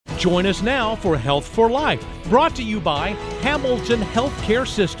Join us now for Health for Life, brought to you by Hamilton Healthcare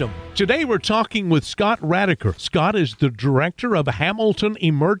System. Today we're talking with Scott Radeker. Scott is the director of Hamilton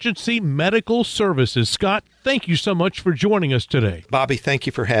Emergency Medical Services. Scott, thank you so much for joining us today. Bobby, thank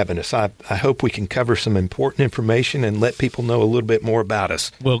you for having us. I hope we can cover some important information and let people know a little bit more about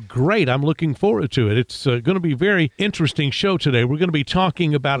us. Well, great. I'm looking forward to it. It's going to be a very interesting show today. We're going to be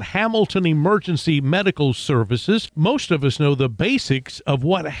talking about Hamilton Emergency Medical Services. Most of us know the basics of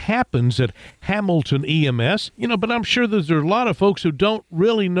what happens at Hamilton EMS, but I'm sure there are a lot of folks who don't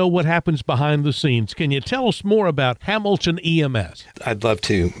really know what happens behind the scenes. Can you tell us more about Hamilton EMS? I'd love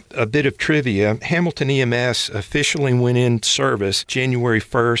to. A bit of trivia. Hamilton EMS officially went in service January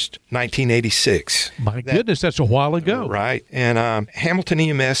 1st, 1986. My goodness, that's a while ago. Right. And Hamilton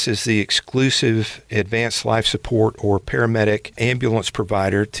EMS is the exclusive advanced life support or paramedic ambulance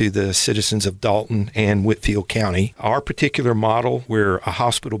provider to the citizens of Dalton and Whitfield County. Our particular model, we're a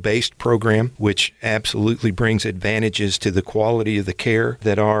hospital-based program, which absolutely brings advantages to the quality of the care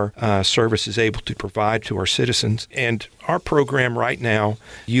that our service is able to provide to our citizens. And our program right now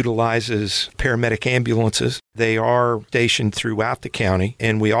utilizes paramedic ambulances. They are stationed throughout the county,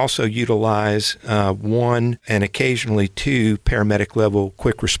 and we also utilize one and occasionally two paramedic-level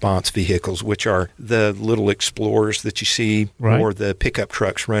quick response vehicles, which are the little Explorers that you see, right, or the pickup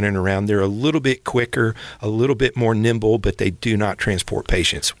trucks running around. They're a little bit quicker, a little bit more nimble, but they do not transport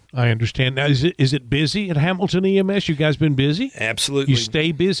patients. I understand. Now, is it busy at Hamilton EMS? You guys been busy? Absolutely. You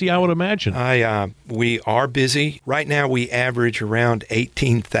stay busy, I would imagine. We are busy. Right now, we average around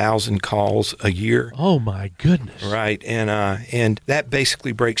 18,000 calls a year. Oh, my goodness. Right. And that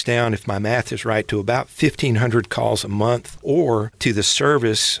basically breaks down, if my math is right, to about 1,500 calls a month, or to the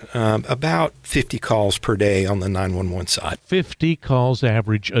service, about 50 calls per day on the 911 side. 50 calls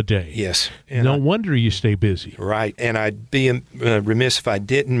average a day. Yes. And no wonder you stay busy. Right. And I'd be remiss if I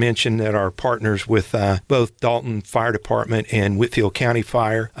didn't mention that our partners with both Dalton Fire Department and Whitfield County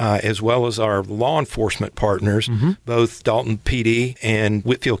Fire, as well as our law enforcement partners, both Dalton PD and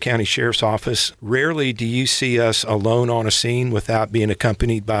Whitfield County Sheriff's Office. Rarely do you see us alone on a scene without being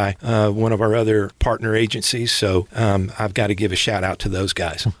accompanied by one of our other partner agencies. So I've got to give a shout out to those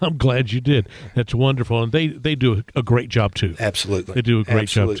guys. I'm glad you did. That's wonderful. And they do a great job, too. Absolutely. They do a great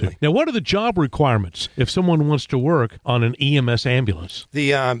job, too. Now, what are the job requirements if someone wants to work on an EMS ambulance?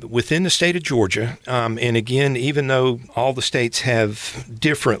 Within the state of Georgia, and again, even though all the states have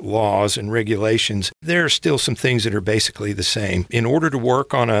different laws and regulations, there are still some things that are basically the same. In order to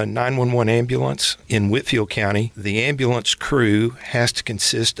work on a 911 ambulance in Whitfield County, the ambulance crew has to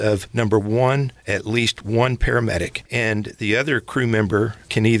consist of, number one, at least one paramedic, and the other crew member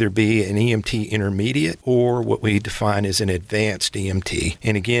can either be an EMT intermediate or what we define as an advanced EMT.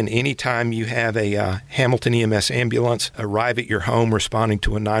 And again, anytime you have a Hamilton EMS ambulance arrive at your home responding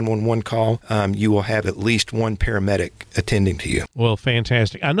to a 911 call, you will have at least one paramedic attending to you. Well,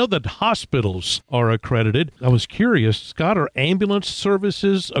 fantastic. I know that hospitals are accredited. I was curious, Scott, are ambulance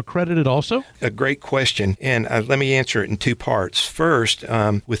services accredited also? A great question, and let me answer it in two parts. First,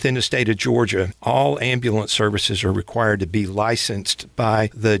 within the state of Georgia, all ambulance services are required to be licensed by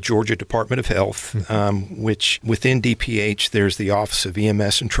the Georgia Department of Health, which within DPH, there's the Office of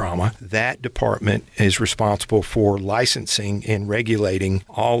EMS and Trauma. That department is responsible for licensing and regulating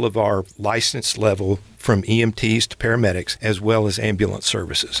all of our license level from EMTs to paramedics, as well as ambulance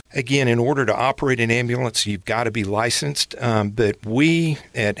services. Again, in order to operate an ambulance, you've got to be licensed, but we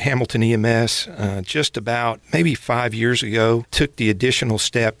at Hamilton EMS, just about maybe 5 years ago, took the additional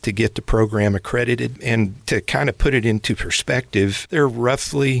step to get the program accredited. And to kind of put it into perspective, there are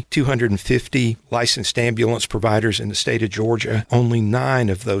roughly 250 licensed ambulance providers in the state of Georgia. Only 9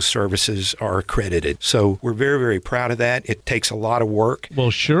 of those services are accredited. So we're very, very proud of that. It takes a lot of work.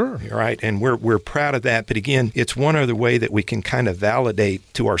 Well, sure. Right, and we're proud of that. But again, it's one other way that we can kind of validate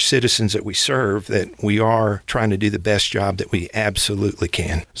to our citizens that we serve that we are trying to do the best job that we absolutely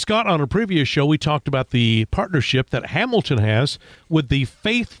can. Scott, on a previous show, we talked about the partnership that Hamilton has with the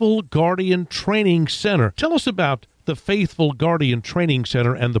Faithful Guardian Training Center. Tell us about the Faithful Guardian Training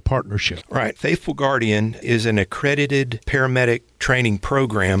Center and the partnership. Right. Faithful Guardian is an accredited paramedic training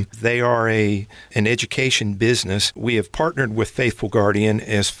program. They are an education business. We have partnered with Faithful Guardian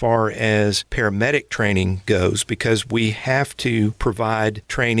as far as paramedic training goes because we have to provide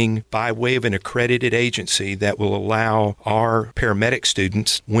training by way of an accredited agency that will allow our paramedic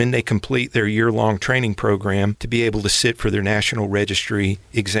students, when they complete their year-long training program, to be able to sit for their national registry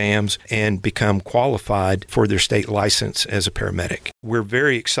exams and become qualified for their state license as a paramedic. We're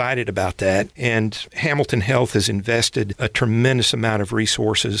very excited about that. And Hamilton Health has invested a tremendous amount of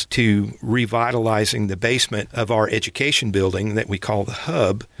resources to revitalizing the basement of our education building that we call the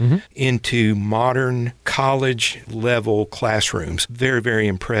Hub into modern college-level classrooms. Very, very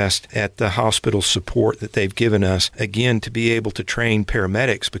impressed at the hospital support that they've given us, again, to be able to train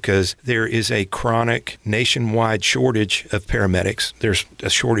paramedics, because there is a chronic nationwide shortage of paramedics. There's a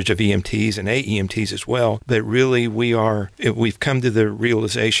shortage of EMTs and AEMTs as well. But really, we've come to the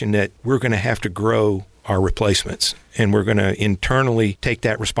realization that we're going to have to grow our replacements. And we're going to internally take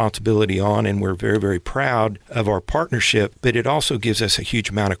that responsibility on, and we're very, very proud of our partnership. But it also gives us a huge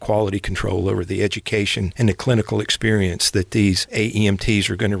amount of quality control over the education and the clinical experience that these AEMTs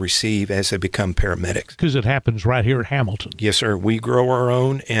are going to receive as they become paramedics. Because it happens right here at Hamilton. Yes, sir. We grow our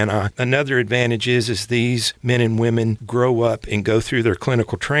own. And another advantage is these men and women grow up and go through their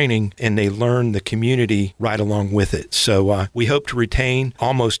clinical training, and they learn the community right along with it. So we hope to retain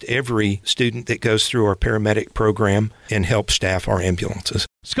almost every student that goes through our paramedic program and help staff our ambulances.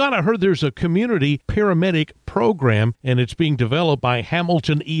 Scott, I heard there's a community paramedic program, and it's being developed by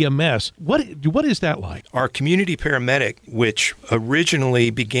Hamilton EMS. What is that like? Our community paramedic, which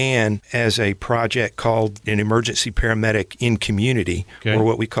originally began as a project called an emergency paramedic in community, or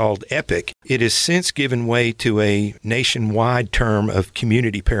what we called EPIC, it has since given way to a nationwide term of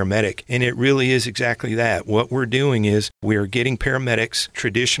community paramedic, and it really is exactly that. What we're doing is we're getting paramedics,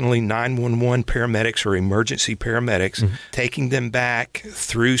 traditionally 911 paramedics or emergency paramedics, taking them back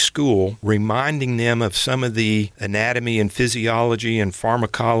through school, reminding them of some of the anatomy and physiology and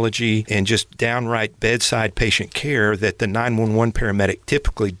pharmacology and just downright bedside patient care that the 911 paramedic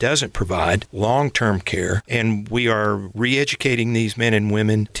typically doesn't provide, long-term care. And we are re-educating these men and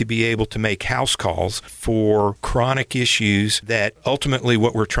women to be able to make house calls for chronic issues that ultimately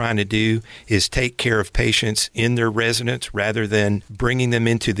what we're trying to do is take care of patients in their residence rather than bringing them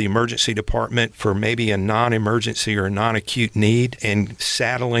into the emergency department for maybe a non-emergency or a non-acute need and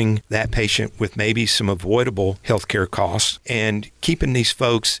saddling that patient with maybe some avoidable healthcare costs, and keeping these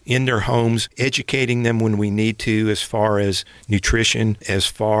folks in their homes, educating them when we need to as far as nutrition, as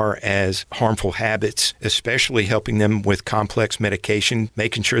far as harmful habits, especially helping them with complex medication,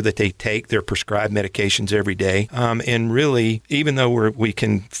 making sure that they take their prescribed medications every day. And really, even though we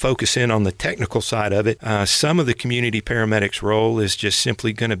can focus in on the technical side of it, some of the community paramedics' role is just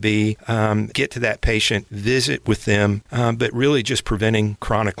simply going to be get to that patient, visit with them, but really just preventing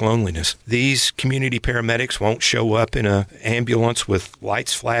chronic loneliness. These community paramedics won't show up in an ambulance with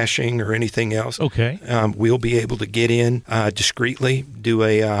lights flashing or anything else. Okay. We'll be able to get in discreetly, do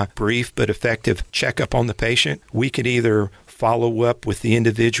a brief but effective checkup on the patient. We could either follow up with the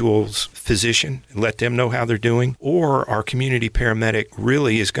individual's physician and let them know how they're doing, or our community paramedic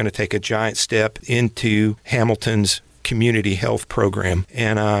really is going to take a giant step into Hamilton's community health program.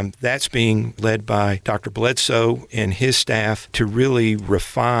 And that's being led by Dr. Bledsoe and his staff to really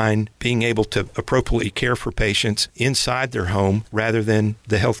refine being able to appropriately care for patients inside their home rather than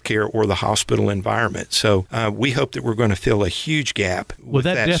the healthcare or the hospital environment. So we hope that we're going to fill a huge gap with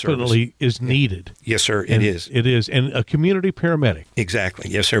that definitely service. Is needed. Yes, sir. It is. It is. And a community paramedic. Exactly.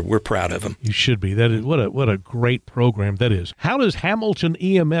 Yes, sir. We're proud of them. You should be. That is what a great program that is. How does Hamilton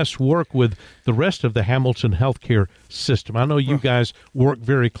EMS work with the rest of the Hamilton healthcare system? I know you guys work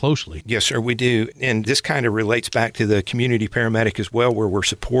very closely. Yes, sir, we do. And this kind of relates back to the community paramedic as well, where we're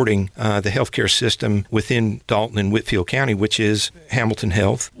supporting the healthcare system within Dalton and Whitfield County, which is Hamilton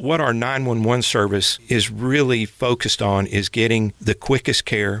Health. What our 911 service is really focused on is getting the quickest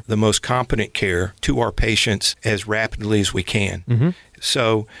care, the most competent care to our patients as rapidly as we can.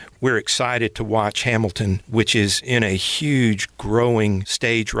 So we're excited to watch Hamilton, which is in a huge growing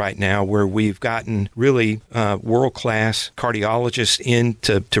stage right now, where we've gotten really world-class cardiologists in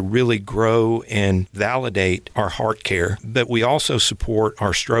to really grow and validate our heart care. But we also support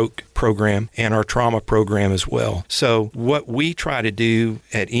our stroke program and our trauma program as well. So what we try to do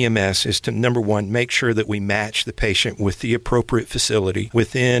at EMS is to, number one, make sure that we match the patient with the appropriate facility.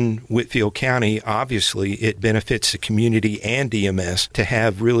 Within Whitfield County, obviously, it benefits the community and EMS to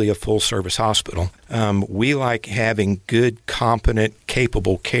have really a full-service hospital. We like having good, competent,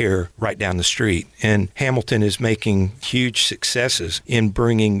 capable care right down the street. And Hamilton is making huge successes in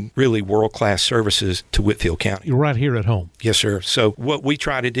bringing really world-class services to Whitfield County. You're right here at home. Yes, sir. So what we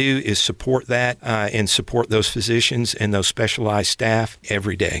try to do is support that and support those physicians and those specialized staff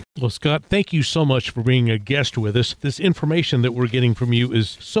every day. Well, Scott, thank you so much for being a guest with us. This information that we're getting from you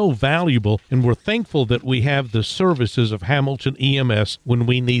is so valuable, and we're thankful that we have the services of Hamilton EMS when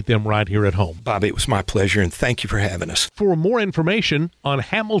we need them right here at home. Bobby, it was my pleasure, and thank you for having us. For more information, information on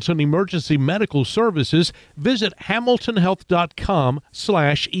Hamilton Emergency Medical Services, visit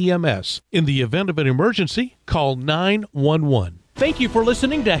hamiltonhealth.com/EMS. In the event of an emergency, call 911. Thank you for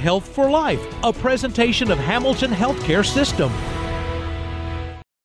listening to Health for Life, a presentation of Hamilton Healthcare System.